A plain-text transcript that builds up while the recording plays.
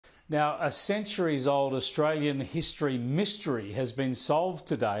Now, a centuries-old Australian history mystery has been solved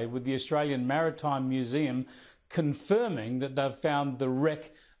today, with the Australian Maritime Museum confirming that they've found the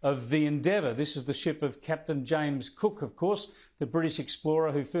wreck of the Endeavour. This is the ship of Captain James Cook, of course, the British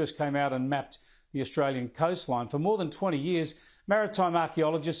explorer who first came out and mapped the Australian coastline. For more than 20 years, maritime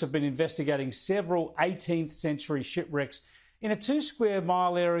archaeologists have been investigating several 18th century shipwrecks in a 2 square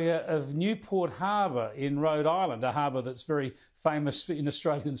mile area of Newport Harbour in Rhode Island, a harbour that's very famous in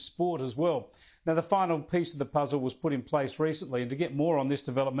Australian sport as well. Now, the final piece of the puzzle was put in place recently, and to get more on this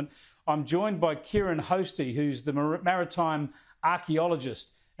development, I'm joined by Kieran Hosty, who's the Maritime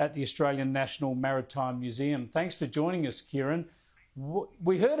Archaeologist at the Australian National Maritime Museum. Thanks for joining us, Kieran.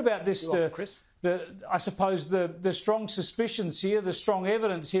 We heard about this, Chris. I suppose the strong suspicions here, the strong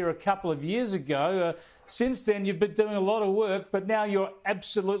evidence here a couple of years ago. Since then, you've been doing a lot of work, but now you're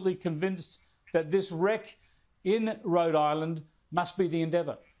absolutely convinced that this wreck in Rhode Island must be the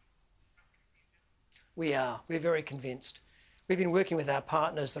Endeavour. We are. We're very convinced. We've been working with our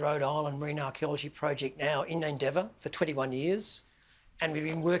partners, the Rhode Island Marine Archaeology Project, now in Endeavour for 21 years. And we've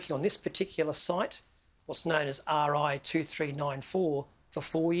been working on this particular site, what's known as RI 2394, for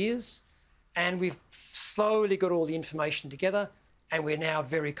 4 years. And we've slowly got all the information together, and we're now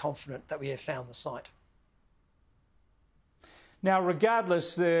very confident that we have found the site. Now,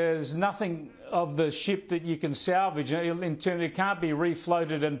 regardless, there's nothing of the ship that you can salvage. In terms, it can't be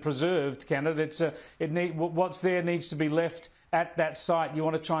refloated and preserved, can it? What's there needs to be left at that site. You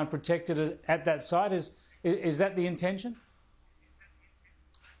want to try and protect it at that site. Is that the intention?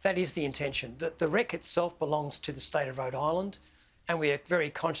 That is the intention. The wreck itself belongs to the state of Rhode Island, and we are very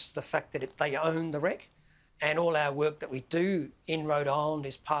conscious of the fact that they own the wreck, and all our work that we do in Rhode Island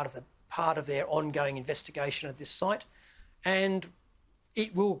is part of their ongoing investigation of this site, and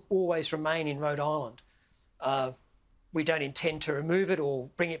it will always remain in Rhode Island. We don't intend to remove it or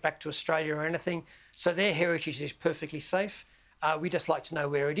bring it back to Australia or anything, so their heritage is perfectly safe. We just like to know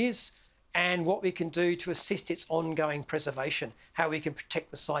where it is and what we can do to assist its ongoing preservation, how we can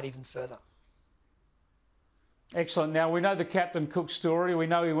protect the site even further. Excellent. Now, we know the Captain Cook story. We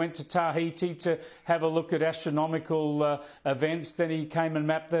know he went to Tahiti to have a look at astronomical events. Then he came and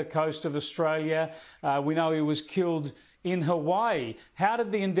mapped the coast of Australia. We know he was killed in Hawaii. How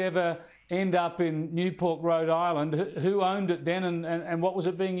did the Endeavour end up in Newport, Rhode Island? Who owned it then, and what was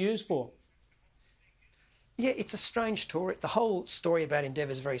it being used for? Yeah, it's a strange story. The whole story about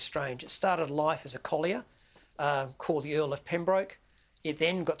Endeavour is very strange. It started life as a collier called the Earl of Pembroke. It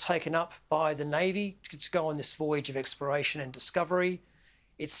then got taken up by the Navy to go on this voyage of exploration and discovery.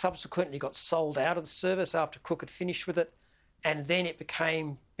 It subsequently got sold out of the service after Cook had finished with it, and then it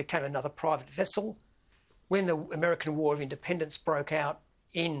became another private vessel. When the American War of Independence broke out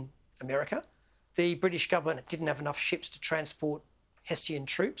in America, the British government didn't have enough ships to transport Hessian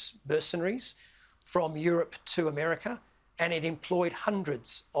troops, mercenaries, from Europe to America, and it employed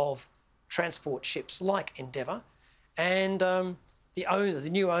hundreds of transport ships like Endeavour. And the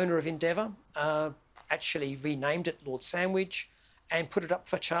new owner of Endeavour actually renamed it Lord Sandwich and put it up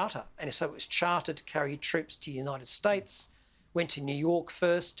for charter. And so it was chartered to carry troops to the United States, went to New York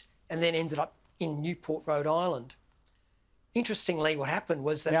first, and then ended up in Newport, Rhode Island. Interestingly, what happened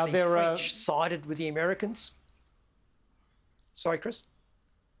was that the French sided with the Americans. Sorry, Chris?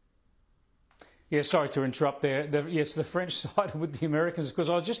 Yeah, sorry to interrupt there. Yes, the French sided with the Americans, because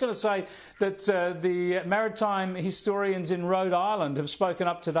I was just going to say that the maritime historians in Rhode Island have spoken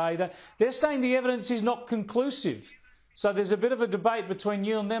up today that they're saying the evidence is not conclusive. So there's a bit of a debate between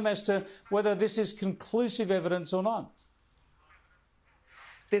you and them as to whether this is conclusive evidence or not.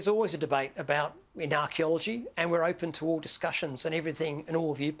 There's always a debate in archaeology, and we're open to all discussions and everything and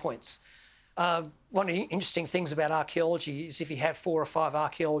all viewpoints. One of the interesting things about archaeology is if you have 4 or 5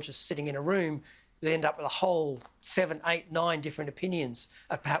 archaeologists sitting in a room, you end up with a whole 7, 8, 9 different opinions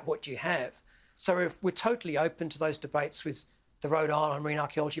about what you have. So we're totally open to those debates with the Rhode Island Marine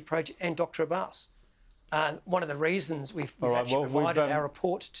Archaeology Project and Dr. Abass. One of the reasons we've actually provided our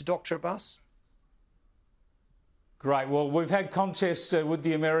report to Dr. Abass. Great. Well, we've had contests with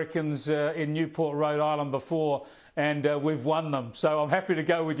the Americans in Newport, Rhode Island before, and we've won them. So I'm happy to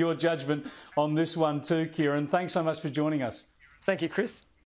go with your judgment on this one too, Kieran. Thanks so much for joining us. Thank you, Chris.